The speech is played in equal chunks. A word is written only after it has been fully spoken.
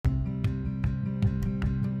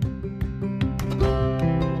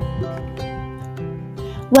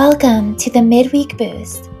Welcome to the Midweek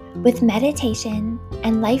Boost with meditation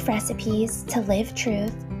and life recipes to live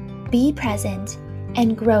truth, be present,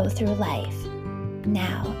 and grow through life.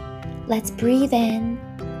 Now, let's breathe in,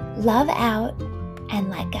 love out, and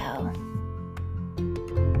let go.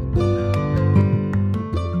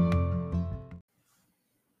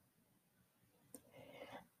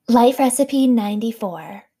 Life Recipe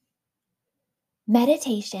 94.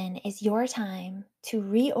 Meditation is your time to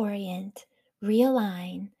reorient,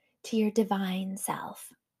 realign to your divine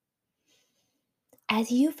self.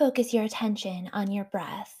 As you focus your attention on your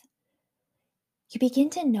breath, you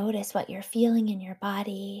begin to notice what you're feeling in your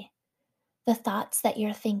body, the thoughts that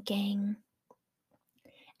you're thinking.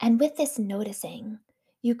 And with this noticing,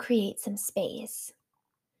 you create some space.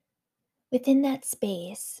 Within that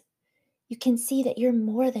space, you can see that you're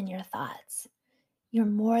more than your thoughts. You're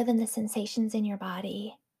more than the sensations in your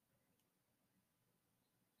body.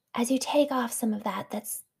 As you take off some of that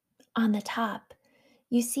that's on the top,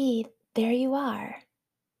 you see there you are,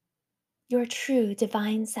 your true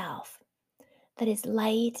divine self that is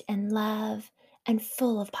light and love and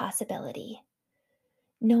full of possibility,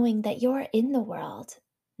 knowing that you're in the world,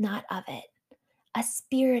 not of it, a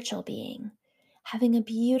spiritual being, having a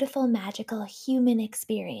beautiful, magical human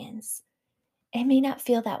experience. It may not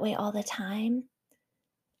feel that way all the time,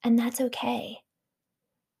 and that's okay.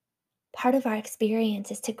 Part of our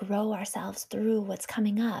experience is to grow ourselves through what's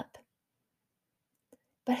coming up.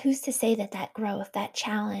 But who's to say that that growth, that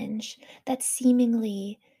challenge, that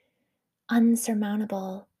seemingly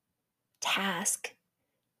unsurmountable task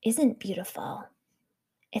isn't beautiful?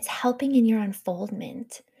 It's helping in your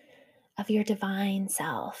unfoldment of your divine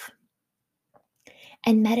self.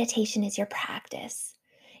 And meditation is your practice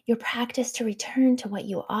to return to what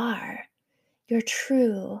you are, your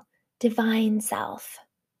true divine self.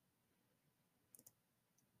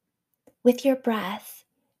 With your breath,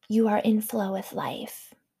 you are in flow with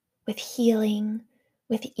life, with healing,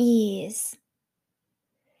 with ease,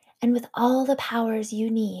 and with all the powers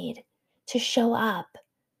you need to show up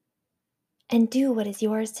and do what is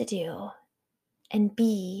yours to do and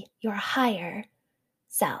be your higher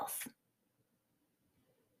self.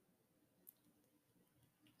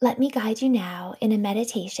 Let me guide you now in a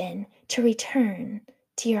meditation to return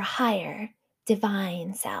to your higher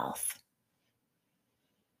divine self.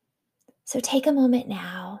 So take a moment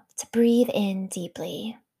now to breathe in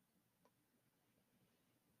deeply.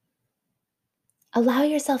 Allow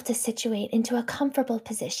yourself to situate into a comfortable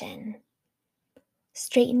position.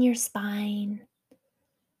 Straighten your spine.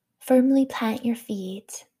 Firmly plant your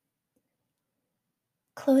feet.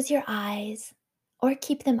 Close your eyes or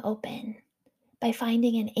keep them open by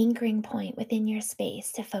finding an anchoring point within your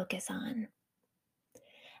space to focus on.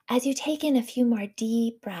 As you take in a few more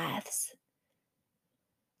deep breaths,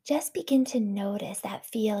 just begin to notice that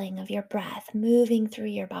feeling of your breath moving through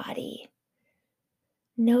your body.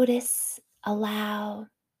 Notice, allow,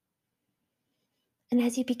 and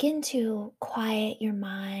as you begin to quiet your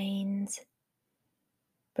mind,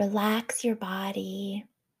 relax your body,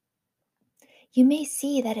 you may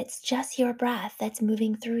see that it's just your breath that's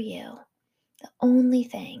moving through you, the only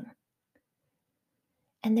thing.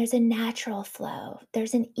 And there's a natural flow,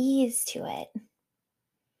 there's an ease to it.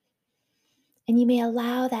 And you may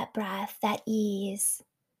allow that breath, that ease,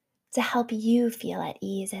 to help you feel at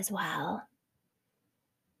ease as well.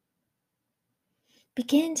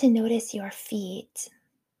 Begin to notice your feet.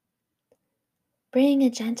 Bring a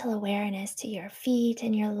gentle awareness to your feet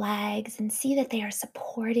and your legs and see that they are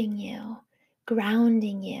supporting you,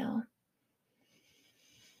 grounding you.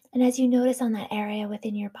 And as you notice on that area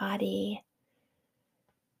within your body,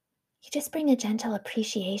 you just bring a gentle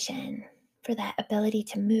appreciation for that ability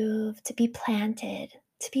to move, to be planted,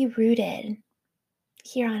 to be rooted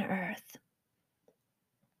here on earth.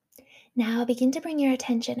 Now begin to bring your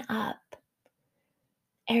attention up,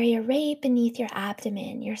 area right beneath your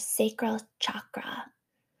abdomen, your sacral chakra.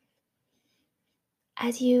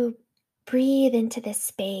 As you breathe into this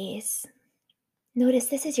space, notice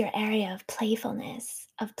this is your area of playfulness,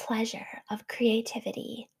 of pleasure, of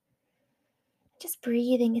creativity. Just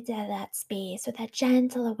breathing into that space with that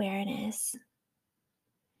gentle awareness.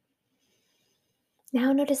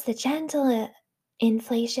 Now notice the gentle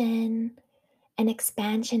inflation and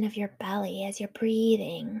expansion of your belly as you're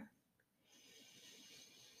breathing.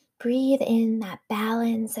 Breathe in that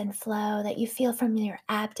balance and flow that you feel from your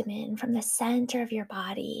abdomen, from the center of your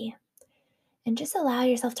body. And just allow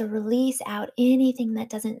yourself to release out anything that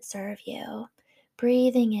doesn't serve you.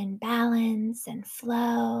 Breathing in balance and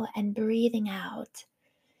flow and breathing out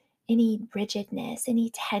any rigidness,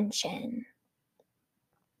 any tension.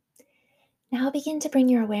 Now begin to bring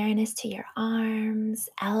your awareness to your arms,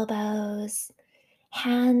 elbows,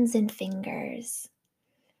 hands, and fingers.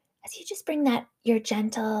 As you just bring that your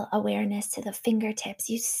gentle awareness to the fingertips,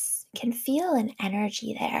 you can feel an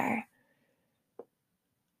energy there.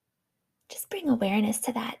 Just bring awareness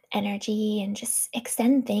to that energy and just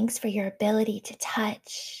extend thanks for your ability to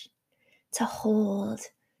touch, to hold,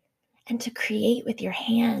 and to create with your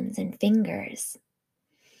hands and fingers.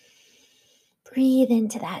 Breathe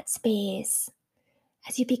into that space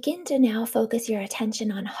as you begin to now focus your attention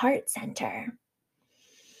on heart center.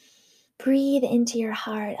 Breathe into your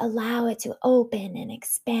heart, allow it to open and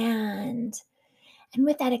expand. And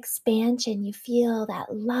with that expansion, you feel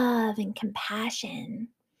that love and compassion,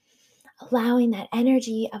 allowing that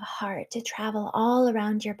energy of heart to travel all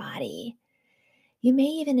around your body. You may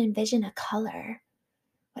even envision a color,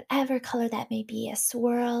 whatever color that may be, a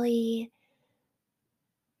swirly,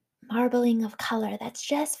 marbling of color that's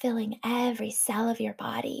just filling every cell of your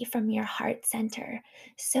body from your heart center.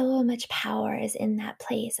 So much power is in that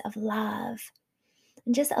place of love.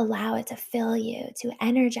 And just allow it to fill you, to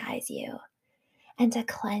energize you, and to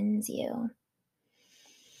cleanse you.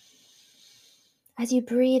 As you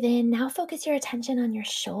breathe in, now focus your attention on your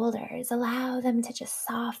shoulders. Allow them to just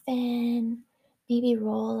soften, maybe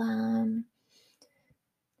roll them,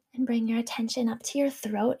 and bring your attention up to your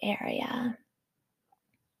throat area.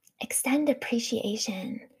 Extend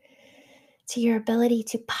appreciation to your ability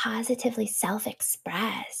to positively self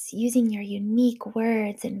express using your unique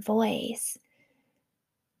words and voice.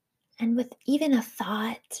 And with even a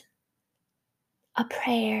thought, a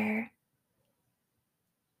prayer,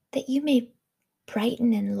 that you may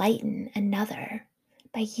brighten and lighten another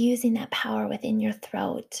by using that power within your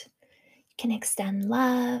throat. You can extend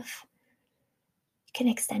love, you can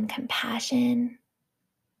extend compassion,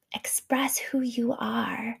 express who you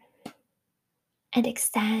are, and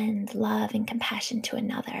extend love and compassion to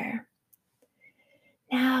another.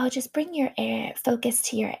 Now, just bring your focus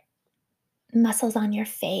to your muscles on your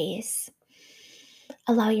face.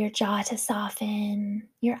 Allow your jaw to soften,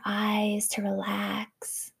 your eyes to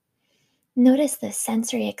relax. Notice the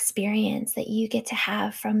sensory experience that you get to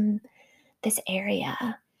have from this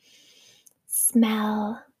area.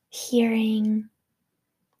 Smell, hearing,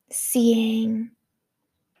 seeing.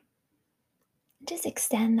 Just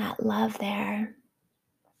extend that love there.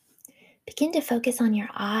 Begin to focus on your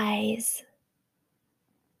eyes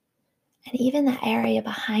and even the area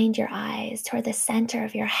behind your eyes toward the center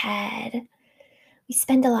of your head. We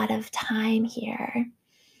spend a lot of time here,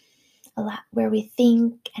 a lot where we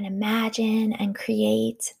think and imagine and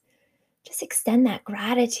create. Just extend that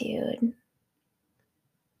gratitude.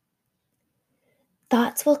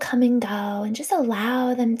 Thoughts will come and go, and just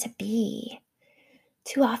allow them to be.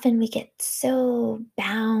 Too often we get so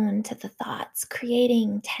bound to the thoughts,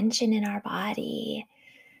 creating tension in our body,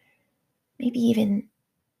 maybe even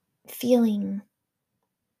feeling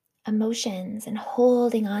emotions and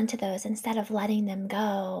holding on to those instead of letting them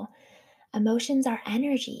go. Emotions are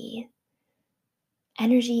energy,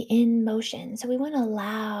 energy in motion. So we want to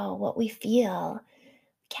allow what we feel.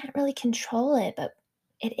 We can't really control it, but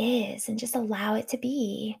it is, and just allow it to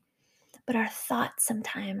be. But our thoughts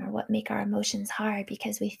sometimes are what make our emotions hard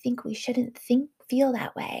because we think we shouldn't feel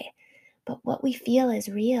that way. But what we feel is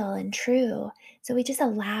real and true. So we just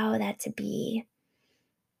allow that to be.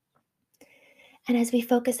 And as we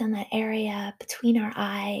focus on that area between our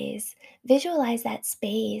eyes, visualize that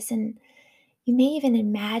space. And you may even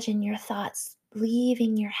imagine your thoughts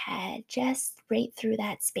leaving your head just right through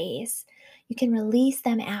that space. You can release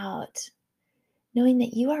them out, knowing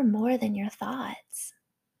that you are more than your thoughts.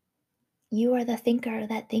 You are the thinker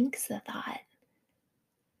that thinks the thought.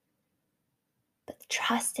 But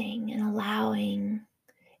trusting and allowing,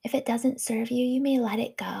 if it doesn't serve you, you may let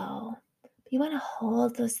it go. But you want to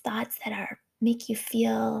hold those thoughts that are make you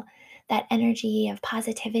feel that energy of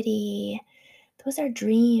positivity. Those are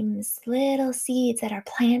dreams, little seeds that are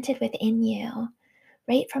planted within you,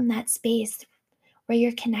 right from that space where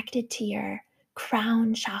you're connected to your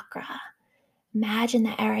crown chakra. Imagine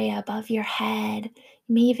the area above your head.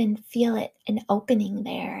 You may even feel it an opening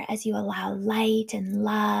there as you allow light and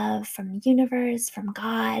love from the universe, from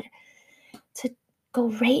God, to go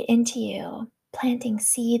right into you, planting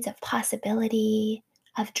seeds of possibility,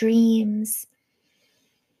 of dreams.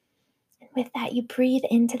 And with that, you breathe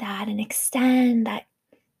into that and extend that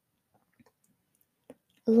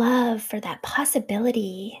love for that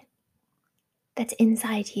possibility that's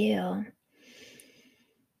inside you.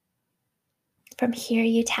 From here,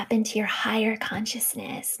 you tap into your higher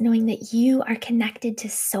consciousness, knowing that you are connected to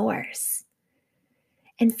Source.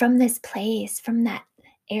 And from this place, from that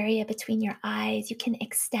area between your eyes, you can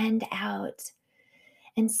extend out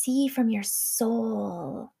and see from your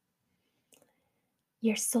soul's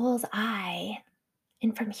eye.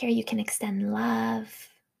 And from here, you can extend love,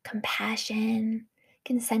 compassion, you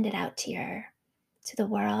can send it out to the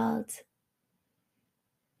world.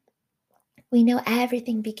 We know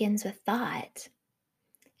everything begins with thought.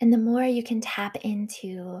 And the more you can tap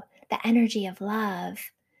into the energy of love,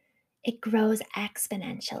 it grows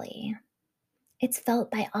exponentially. It's felt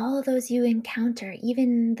by all those you encounter,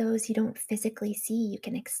 even those you don't physically see, you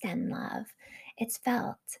can extend love. It's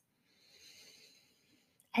felt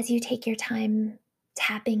as you take your time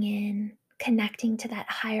tapping in, connecting to that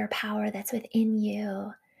higher power that's within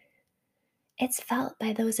you. It's felt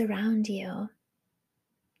by those around you.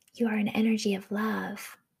 You are an energy of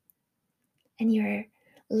love, and you're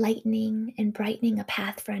lightening and brightening a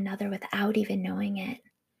path for another without even knowing it.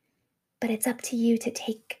 But it's up to you to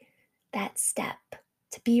take that step,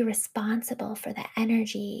 to be responsible for the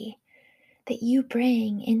energy that you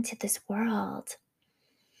bring into this world.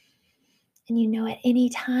 And you know, at any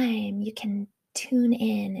time, you can tune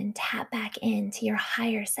in and tap back into your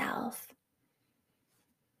higher self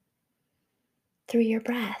through your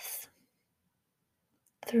breath,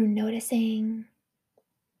 through noticing,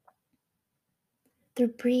 through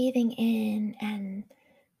breathing in and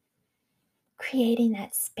creating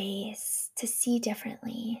that space to see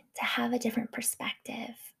differently, to have a different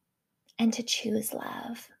perspective, and to choose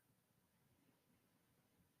love.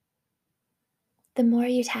 The more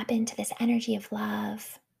you tap into this energy of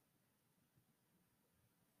love,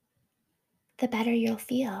 the better you'll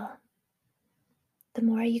feel, the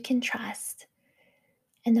more you can trust,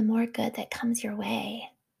 and the more good that comes your way.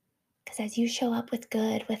 Because as you show up with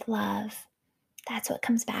good, with love, that's what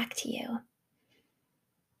comes back to you.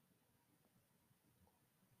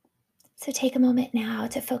 So take a moment now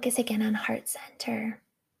to focus again on heart center.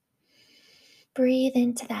 Breathe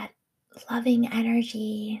into that loving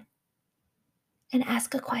energy and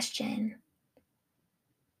ask a question.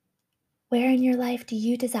 Where in your life do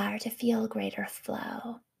you desire to feel greater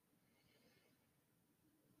flow?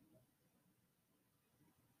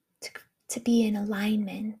 To, to be in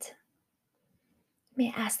alignment? You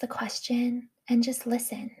may ask the question and just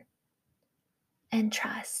listen and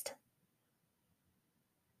trust.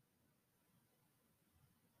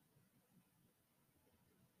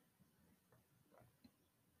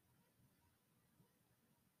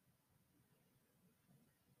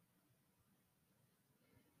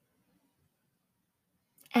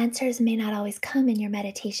 Answers may not always come in your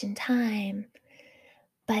meditation time,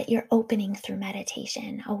 but you're opening through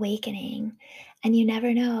meditation, awakening, and you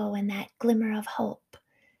never know when that glimmer of hope,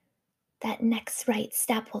 that next right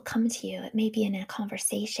step will come to you. It may be in a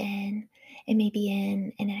conversation, it may be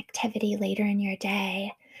in an activity later in your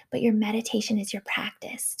day, but your meditation is your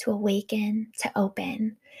practice to awaken, to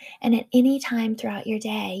open. And at any time throughout your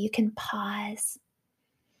day, you can pause,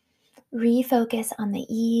 refocus on the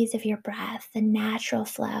ease of your breath, the natural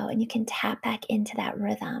flow, and you can tap back into that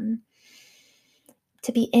rhythm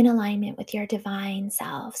to be in alignment with your divine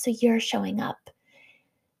self. So you're showing up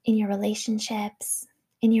in your relationships,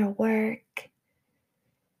 in your work,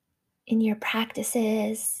 in your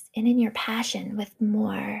practices, and in your passion with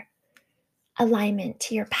more alignment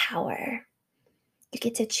to your power. You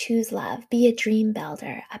get to choose love, be a dream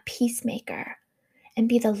builder, a peacemaker, and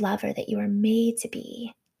be the lover that you are made to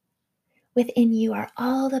be. Within you are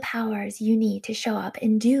all the powers you need to show up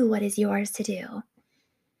and do what is yours to do.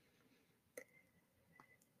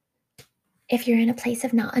 If you're in a place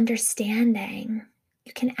of not understanding,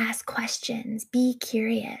 you can ask questions, be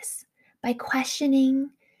curious. By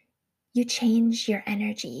questioning, you change your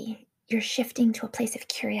energy. You're shifting to a place of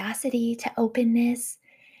curiosity, to openness,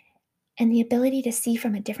 and the ability to see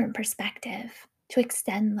from a different perspective, to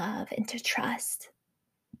extend love and to trust.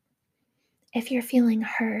 If you're feeling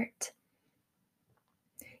hurt,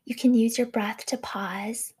 you can use your breath to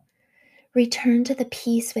pause, return to the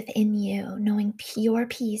peace within you, knowing your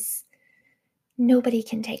peace nobody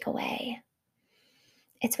can take away.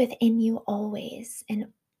 It's within you always. And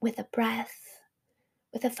with a breath,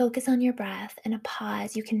 with a focus on your breath and a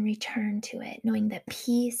pause, you can return to it, knowing that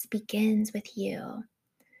peace begins with you.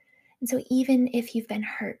 And so, even if you've been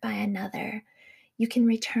hurt by another, you can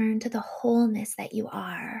return to the wholeness that you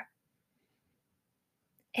are.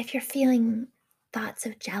 If you're feeling thoughts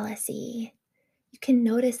of jealousy, you can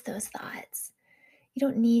notice those thoughts. You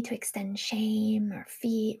don't need to extend shame or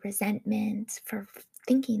resentment for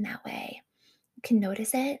thinking that way. You can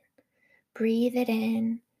notice it, breathe it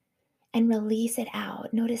in, and release it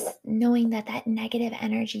out. Notice, knowing that that negative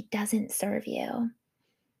energy doesn't serve you.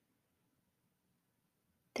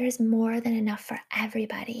 There's more than enough for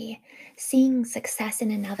everybody. Seeing success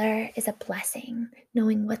in another is a blessing.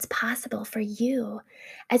 Knowing what's possible for you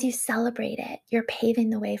as you celebrate it, you're paving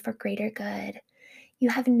the way for greater good. You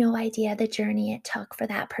have no idea the journey it took for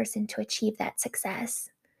that person to achieve that success.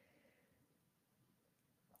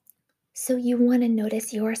 So you want to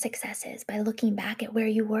notice your successes by looking back at where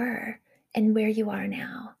you were and where you are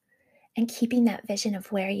now, and keeping that vision of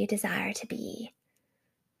where you desire to be.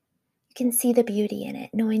 You can see the beauty in it,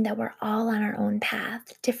 knowing that we're all on our own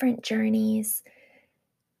path, different journeys,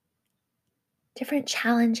 different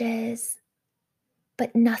challenges,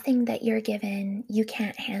 but nothing that you're given you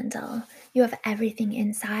can't handle. You have everything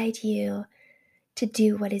inside you to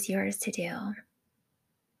do what is yours to do.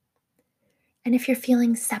 And if you're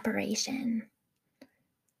feeling separation,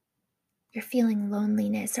 you're feeling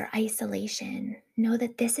loneliness or isolation, know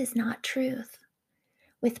that this is not truth.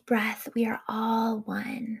 With breath, we are all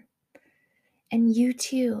one. And you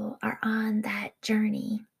too are on that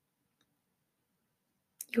journey.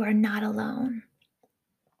 You are not alone.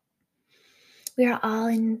 We are all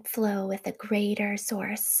in flow with a greater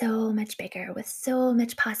source, so much bigger, with so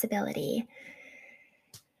much possibility.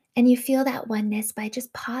 And you feel that oneness by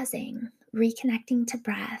just pausing, reconnecting to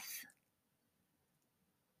breath,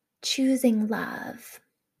 choosing love,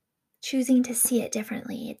 choosing to see it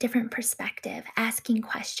differently, a different perspective, asking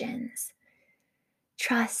questions.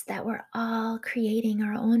 Trust that we're all creating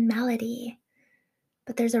our own melody,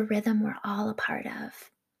 but there's a rhythm we're all a part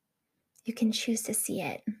of. You can choose to see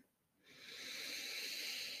it.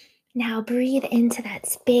 Now breathe into that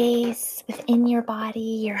space within your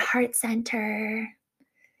body, your heart center,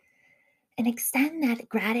 and extend that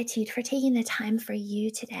gratitude for taking the time for you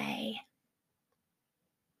today.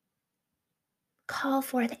 Call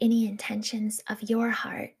forth any intentions of your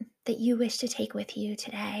heart that you wish to take with you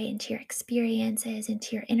today into your experiences,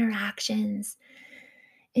 into your interactions,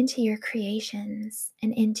 into your creations,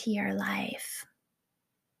 and into your life.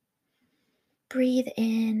 Breathe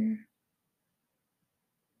in,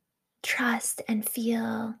 trust and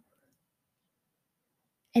feel,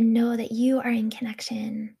 and know that you are in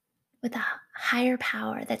connection with a higher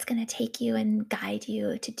power that's going to take you and guide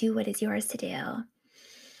you to do what is yours to do.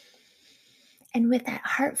 And with that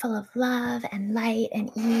heart full of love and light and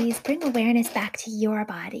ease, bring awareness back to your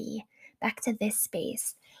body, back to this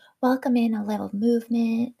space. Welcome in a little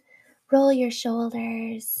movement, roll your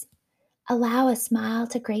shoulders, allow a smile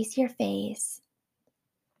to grace your face,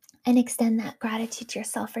 and extend that gratitude to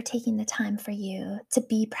yourself for taking the time for you to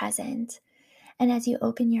be present. And as you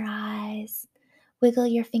open your eyes, wiggle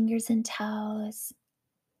your fingers and toes.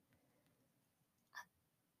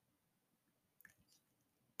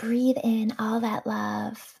 Breathe in all that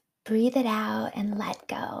love. Breathe it out and let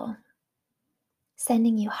go.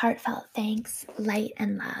 Sending you heartfelt thanks, light,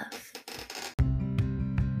 and love.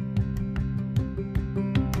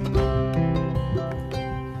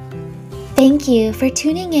 Thank you for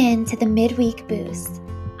tuning in to the Midweek Boost.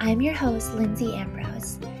 I'm your host, Lindsay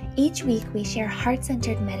Ambrose. Each week we share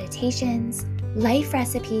heart-centered meditations, life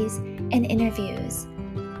recipes, and interviews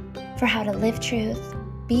for how to live truth,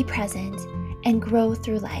 be present, and grow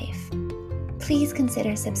through life. Please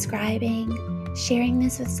consider subscribing, sharing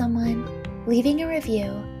this with someone, leaving a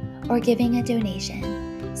review, or giving a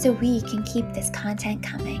donation so we can keep this content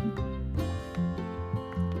coming.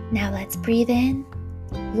 Now let's breathe in,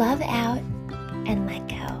 love out, and let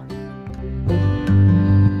go.